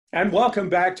And welcome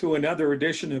back to another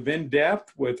edition of In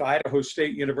Depth with Idaho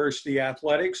State University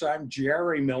Athletics. I'm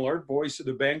Jerry Miller, voice of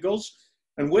the Bengals.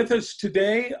 And with us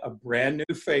today, a brand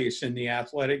new face in the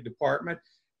athletic department.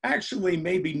 Actually,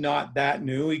 maybe not that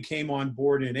new. He came on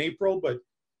board in April, but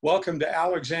welcome to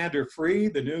Alexander Free,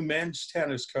 the new men's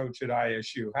tennis coach at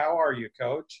ISU. How are you,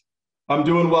 Coach? I'm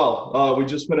doing well. We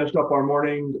just finished up our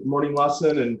morning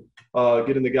lesson and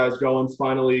getting the guys going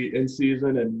finally in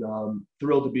season, and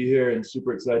thrilled to be here and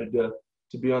super excited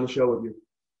to be on the show with you.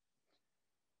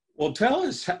 Well, tell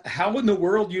us how in the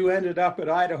world you ended up at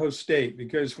Idaho State,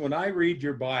 because when I read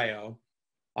your bio,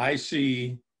 I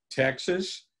see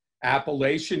Texas,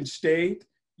 Appalachian State.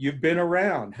 You've been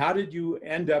around. How did you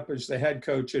end up as the head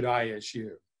coach at ISU?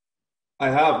 I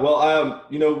have. Well,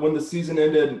 when the season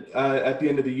ended at the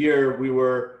end of the year, we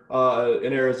were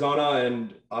in Arizona,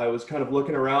 and I was kind of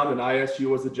looking around, and ISU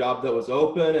was the job that was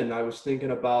open, and I was thinking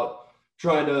about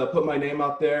trying to put my name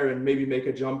out there and maybe make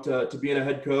a jump to being a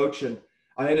head coach. And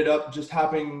I ended up just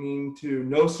happening to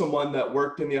know someone that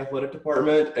worked in the athletic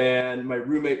department, and my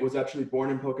roommate was actually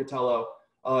born in Pocatello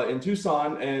in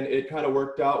Tucson, and it kind of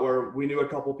worked out where we knew a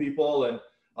couple people, and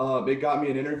it got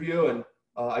me an interview, and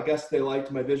I guess they liked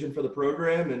my vision for the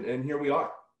program, and here we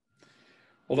are.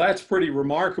 Well, that's pretty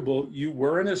remarkable. You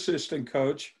were an assistant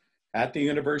coach at the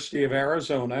University of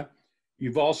Arizona.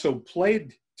 You've also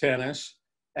played tennis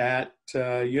at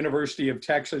University of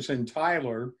Texas in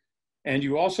Tyler, and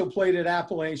you also played at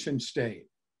Appalachian State.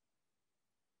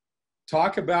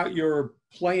 Talk about your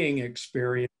playing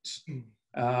experience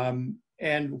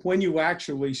and when you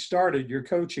actually started your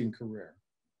coaching career.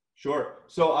 Sure.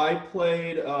 So I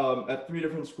played at three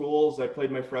different schools. I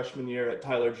played my freshman year at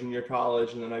Tyler Junior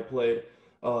College, and then I played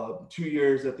 2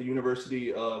 years at the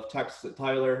University of Texas at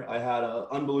Tyler. I had an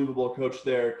unbelievable coach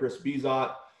there, Chris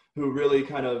Bezot, who really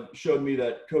kind of showed me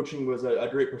that coaching was a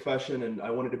great profession, and I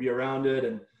wanted to be around it.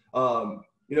 And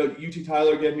UT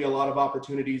Tyler gave me a lot of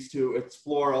opportunities to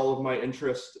explore all of my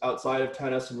interests outside of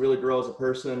tennis and really grow as a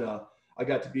person. I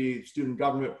got to be student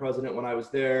government president when I was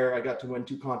there. I got to win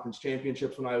 2 conference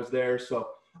championships when I was there. So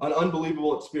an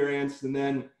unbelievable experience. And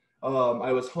then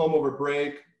I was home over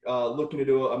break looking to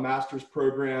do a master's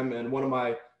program. And one of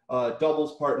my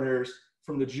doubles partners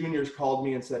from the juniors called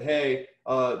me and said, hey,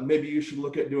 maybe you should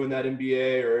look at doing that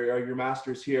MBA or your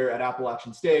master's here at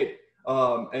Appalachian State.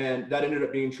 And that ended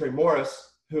up being Trey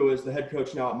Morris, who is the head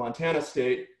coach now at Montana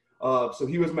State. So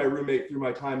he was my roommate through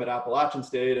my time at Appalachian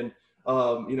State. And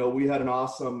we had an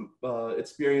awesome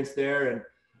experience there,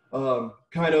 and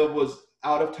kind of was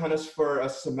out of tennis for a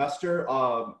semester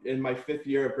in my 5th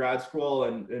year of grad school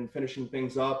and finishing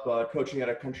things up, coaching at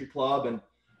a country club. And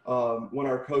when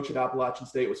our coach at Appalachian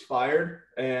State was fired,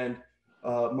 and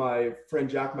my friend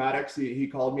Jack Maddox, he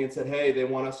called me and said, hey, they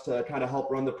want us to kind of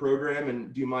help run the program,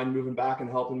 and do you mind moving back and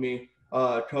helping me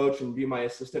coach and be my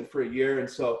assistant for a year? And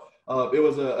so it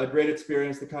was a great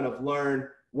experience to kind of learn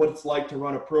what it's like to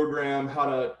run a program, how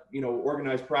to,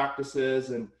 organize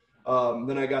practices. And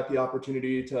then I got the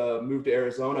opportunity to move to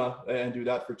Arizona and do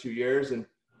that for 2 years. And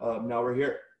now we're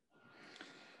here.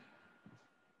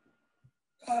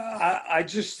 I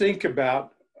just think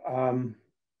about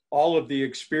all of the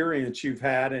experience you've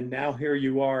had, and now here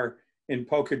you are in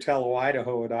Pocatello,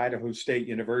 Idaho at Idaho State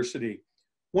University.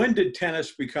 When did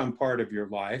tennis become part of your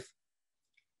life?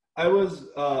 I was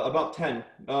about 10.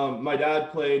 My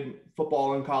dad played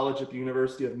football in college at the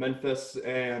University of Memphis,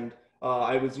 and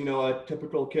I was, a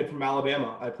typical kid from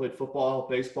Alabama. I played football,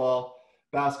 baseball,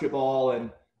 basketball,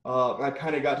 and I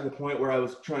kind of got to the point where I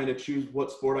was trying to choose what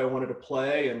sport I wanted to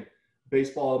play, and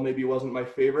baseball maybe wasn't my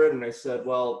favorite. And I said,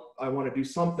 well, I want to do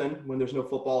something when there's no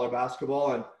football or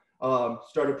basketball, and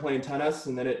started playing tennis.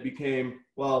 And then it became,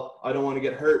 well, I don't want to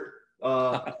get hurt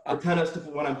for tennis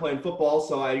when I'm playing football,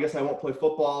 so I guess I won't play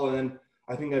football. And then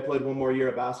I think I played one more year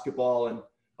of basketball, and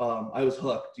I was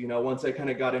hooked, once I kind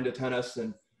of got into tennis.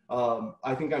 And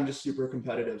I think I'm just super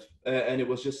competitive, and it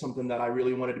was just something that I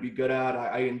really wanted to be good at.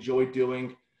 I enjoyed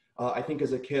doing. I think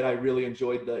as a kid, I really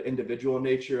enjoyed the individual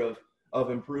nature of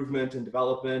improvement and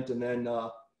development. And then,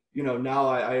 now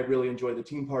I really enjoy the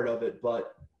team part of it.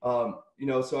 But,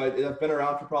 so I've been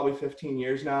around for probably 15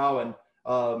 years now. And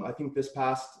I think this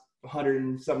past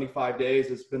 175 days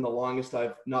has been the longest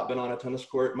I've not been on a tennis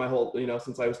court my whole,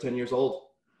 since I was 10 years old.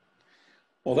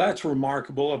 Well, that's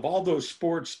remarkable. Of all those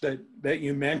sports that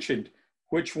you mentioned,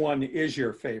 which one is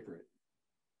your favorite?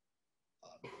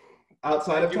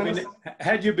 Outside of tennis?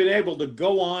 Had you been able to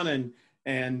go on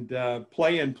and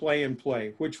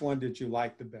play, which one did you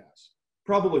like the best?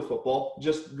 Probably football.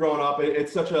 Just growing up,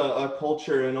 it's such a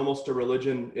culture and almost a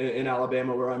religion in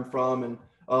Alabama where I'm from. And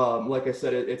like I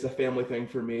said, it's a family thing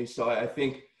for me. So I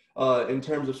think in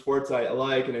terms of sports I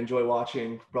like and enjoy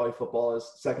watching, probably football is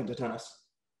second to tennis.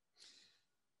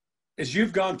 As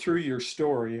you've gone through your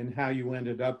story and how you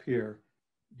ended up here,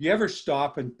 do you ever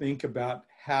stop and think about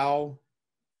how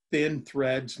thin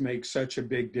threads make such a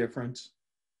big difference?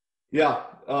 Yeah,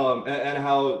 and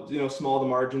how small the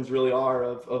margins really are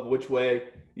of which way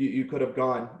you could have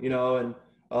gone, and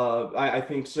I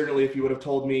think certainly if you would have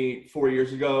told me 4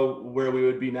 years ago where we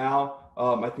would be now,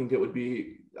 I think it would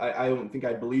be I don't think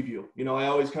I'd believe you. I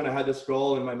always kind of had this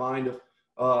goal in my mind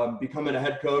of becoming a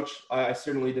head coach. I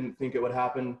certainly didn't think it would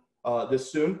happen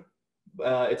this soon,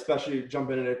 especially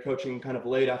jumping into coaching kind of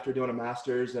late after doing a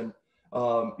master's. And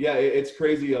yeah, it's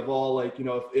crazy of all, like,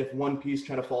 if one piece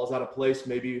kind of falls out of place,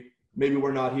 maybe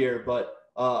we're not here, but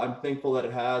I'm thankful that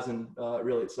it has, and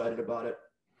really excited about it.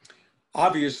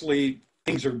 Obviously,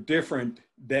 things are different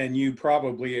than you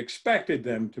probably expected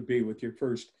them to be with your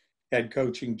first head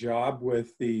coaching job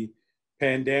with the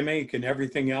pandemic and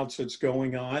everything else that's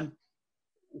going on.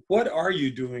 What are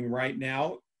you doing right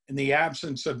now in the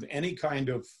absence of any kind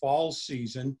of fall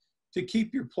season to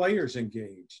keep your players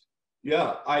engaged?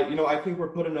 Yeah, I think we're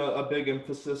putting a big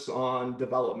emphasis on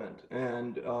development,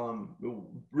 and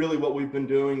really what we've been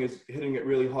doing is hitting it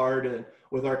really hard and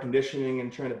with our conditioning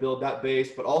and trying to build that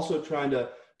base, but also trying to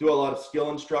do a lot of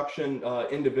skill instruction,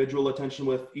 individual attention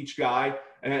with each guy,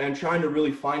 and trying to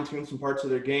really fine tune some parts of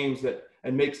their games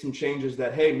and make some changes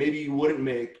that, hey, maybe you wouldn't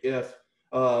make if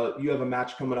you have a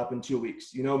match coming up in 2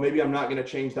 weeks. Maybe I'm not going to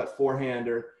change that forehand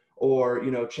or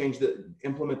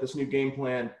implement this new game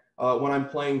plan when I'm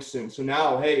playing soon. So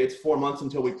now, hey, it's 4 months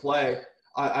until we play.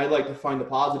 I like to find the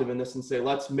positive in this and say,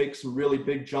 let's make some really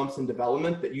big jumps in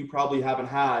development that you probably haven't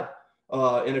had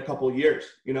in a couple of years,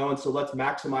 and so let's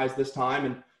maximize this time.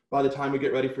 And by the time we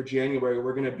get ready for January,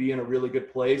 we're going to be in a really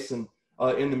good place. And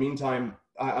in the meantime,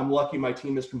 I'm lucky my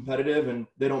team is competitive and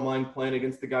they don't mind playing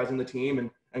against the guys in the team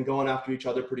and going after each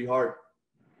other pretty hard.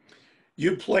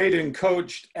 You played and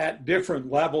coached at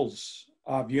different levels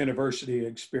of university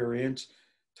experience.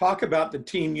 Talk about the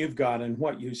team you've got and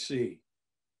what you see.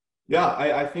 Yeah,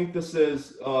 I think this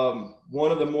is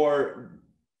one of the more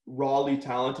rawly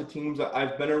talented teams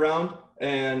I've been around.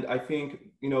 And I think,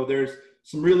 there's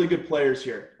some really good players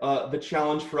here. The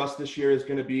challenge for us this year is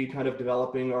going to be kind of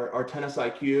developing our tennis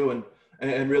IQ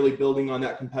and really building on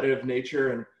that competitive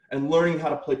nature and learning how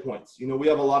to play points. We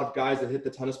have a lot of guys that hit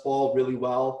the tennis ball really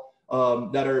well,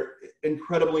 that are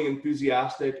incredibly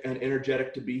enthusiastic and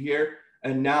energetic to be here.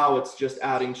 And now it's just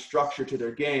adding structure to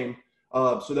their game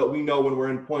so that we know when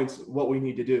we're in points what we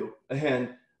need to do. And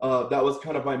that was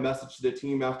kind of my message to the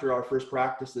team after our first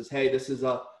practice is, hey, this is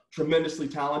a tremendously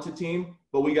talented team,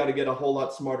 but we got to get a whole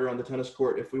lot smarter on the tennis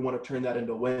court if we want to turn that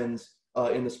into wins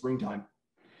in the springtime.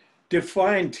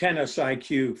 Define tennis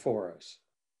IQ for us.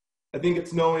 I think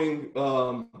it's knowing,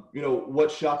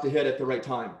 what shot to hit at the right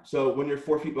time. So when you're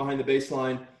 4 feet behind the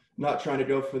baseline, not trying to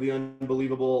go for the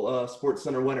unbelievable Sports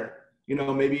Center winner.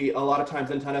 Maybe a lot of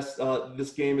times in tennis,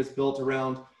 this game is built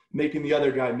around making the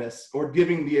other guy miss or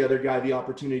giving the other guy the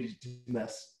opportunity to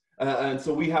miss. And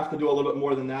so we have to do a little bit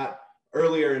more than that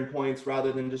earlier in points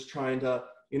rather than just trying to,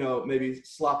 maybe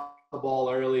slap the ball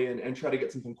early and try to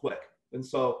get something quick. And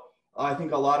so I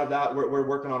think a lot of that, we're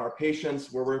working on our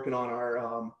patience. We're working on our,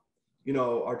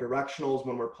 our directionals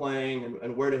when we're playing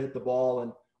and where to hit the ball.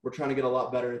 And we're trying to get a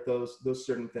lot better at those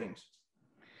certain things.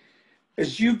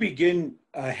 As you begin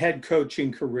a head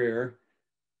coaching career,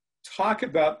 talk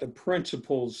about the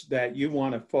principles that you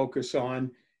want to focus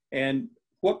on and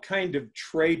what kind of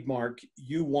trademark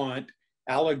you want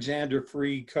Alexander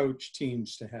Free coach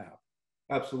teams to have.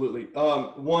 Absolutely.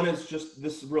 One is just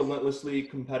this relentlessly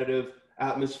competitive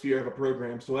atmosphere of a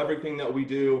program. So everything that we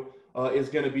do is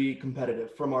going to be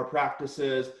competitive, from our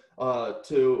practices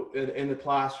to in the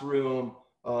classroom,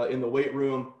 in the weight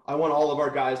room. I want all of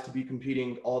our guys to be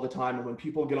competing all the time. And when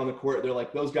people get on the court, they're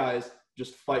like, those guys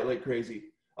just fight like crazy.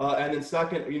 And then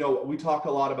second, we talk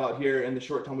a lot about here in the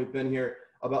short time we've been here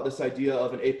about this idea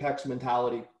of an apex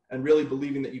mentality and really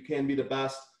believing that you can be the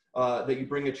best, that you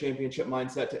bring a championship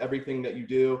mindset to everything that you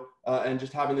do, and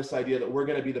just having this idea that we're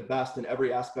going to be the best in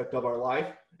every aspect of our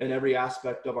life and every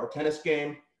aspect of our tennis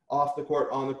game, off the court,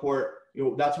 on the court.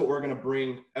 That's what we're going to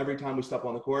bring every time we step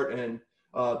on the court. And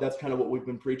that's kind of what we've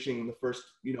been preaching the first,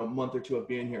 month or two of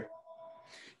being here.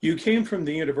 You came from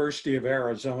the University of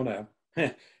Arizona.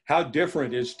 How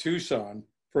different is Tucson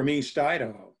from East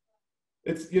Idaho?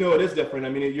 It's, it is different. I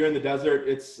mean, you're in the desert.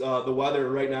 It's the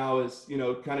weather right now is,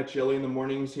 kind of chilly in the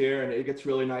mornings here, and it gets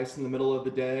really nice in the middle of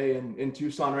the day. And in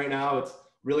Tucson right now, it's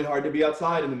really hard to be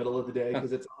outside in the middle of the day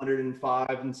because it's 105.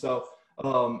 And so, a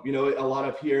lot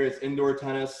of here is indoor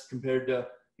tennis compared to,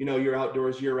 you're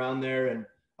outdoors year round there. And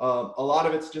A lot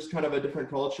of it's just kind of a different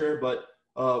culture, but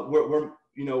we're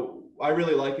I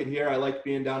really like it here. I like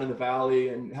being down in the valley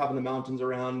and having the mountains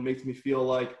around. Makes me feel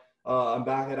like I'm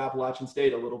back at Appalachian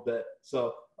State a little bit.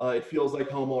 So it feels like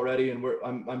home already, and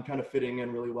I'm kind of fitting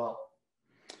in really well.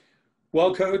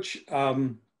 Well, Coach,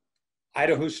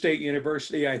 Idaho State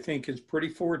University, I think, is pretty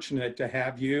fortunate to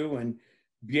have you and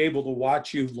be able to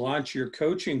watch you launch your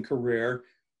coaching career.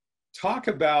 Talk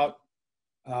about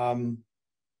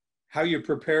how you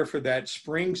prepare for that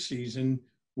spring season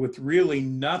with really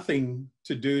nothing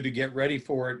to do to get ready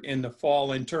for it in the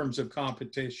fall in terms of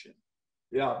competition.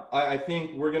 Yeah, I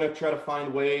think we're going to try to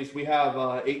find ways. We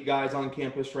have 8 guys on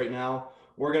campus right now.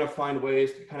 We're going to find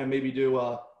ways to kind of maybe do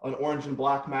an orange and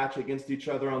black match against each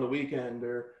other on the weekend,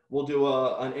 or we'll do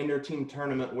an inter-team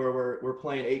tournament where we're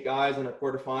playing 8 guys in a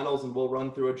quarterfinals, and we'll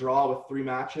run through a draw with 3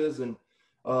 matches. And,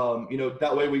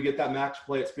 that way we get that match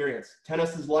play experience.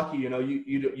 Tennis is lucky,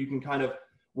 you can kind of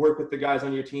work with the guys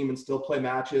on your team and still play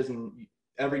matches, and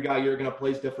every guy you're going to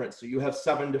play is different. So you have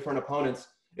 7 different opponents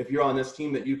if you're on this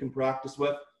team that you can practice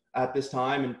with at this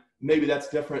time. And maybe that's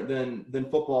different than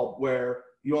football, where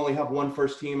you only have one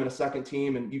first team and a second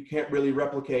team, and you can't really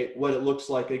replicate what it looks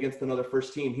like against another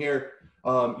first team. Here,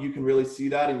 you can really see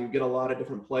that, and you get a lot of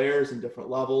different players and different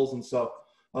levels. And so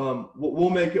we'll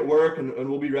make it work, and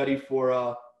we'll be ready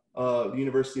for the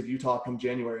University of Utah come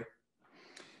January.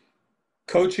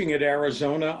 Coaching at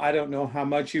Arizona, I don't know how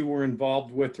much you were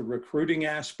involved with the recruiting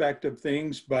aspect of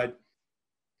things, but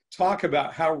talk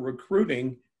about how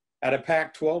recruiting at a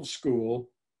Pac-12 school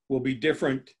will be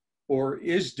different or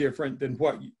is different than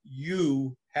what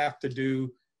you have to do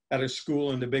at a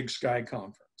school in the Big Sky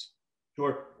Conference.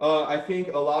 Sure. I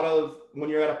think a lot of, when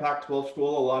you're at a Pac-12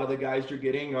 school, a lot of the guys you're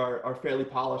getting are fairly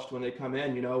polished when they come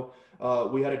in.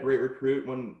 We had a great recruit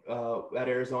at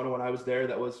Arizona when I was there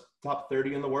that was top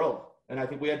 30 in the world. And I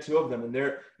think we had 2 of them, and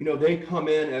they come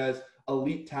in as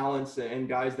elite talents and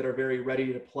guys that are very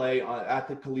ready to play at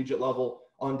the collegiate level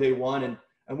on day one.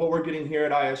 And what we're getting here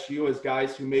at ISU is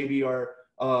guys who maybe are,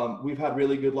 we've had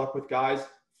really good luck with guys,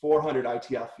 400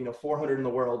 ITF, 400 in the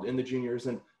world in the juniors.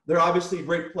 And they're obviously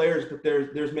great players, but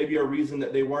there's maybe a reason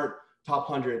that they weren't top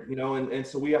 100, and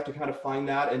so we have to kind of find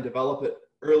that and develop it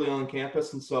early on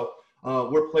campus. And so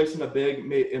we're placing a big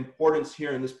importance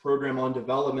here in this program on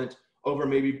development over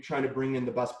maybe trying to bring in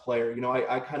the best player.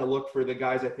 I kind of look for the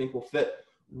guys I think will fit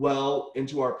well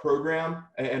into our program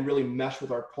and really mesh with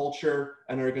our culture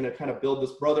and are going to kind of build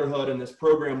this brotherhood and this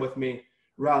program with me,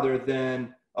 rather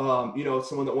than,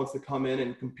 someone that wants to come in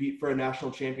and compete for a national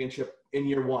championship in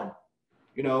year 1.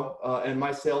 And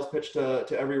my sales pitch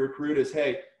to every recruit is,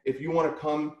 hey, if you want to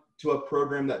come to a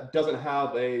program that doesn't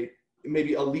have a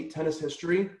maybe elite tennis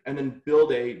history, and then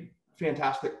build a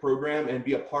fantastic program and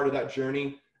be a part of that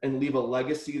journey and leave a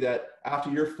legacy that after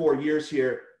your 4 years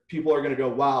here, people are going to go,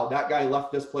 wow, that guy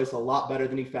left this place a lot better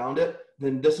than he found it,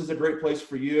 then this is a great place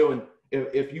for you. And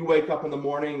if you wake up in the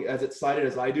morning as excited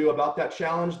as I do about that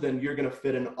challenge, then you're going to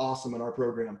fit in awesome in our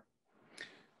program.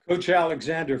 Coach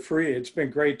Alexander Free, it's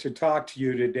been great to talk to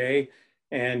you today.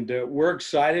 And we're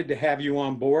excited to have you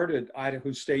on board at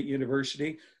Idaho State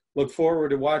University. Look forward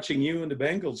to watching you and the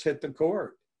Bengals hit the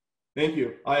court. Thank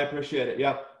you. I appreciate it.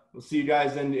 Yeah. We'll see you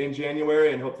guys in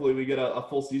January, and hopefully we get a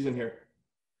full season here.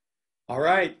 All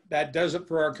right. That does it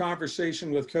for our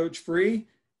conversation with Coach Free.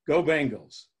 Go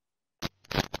Bengals.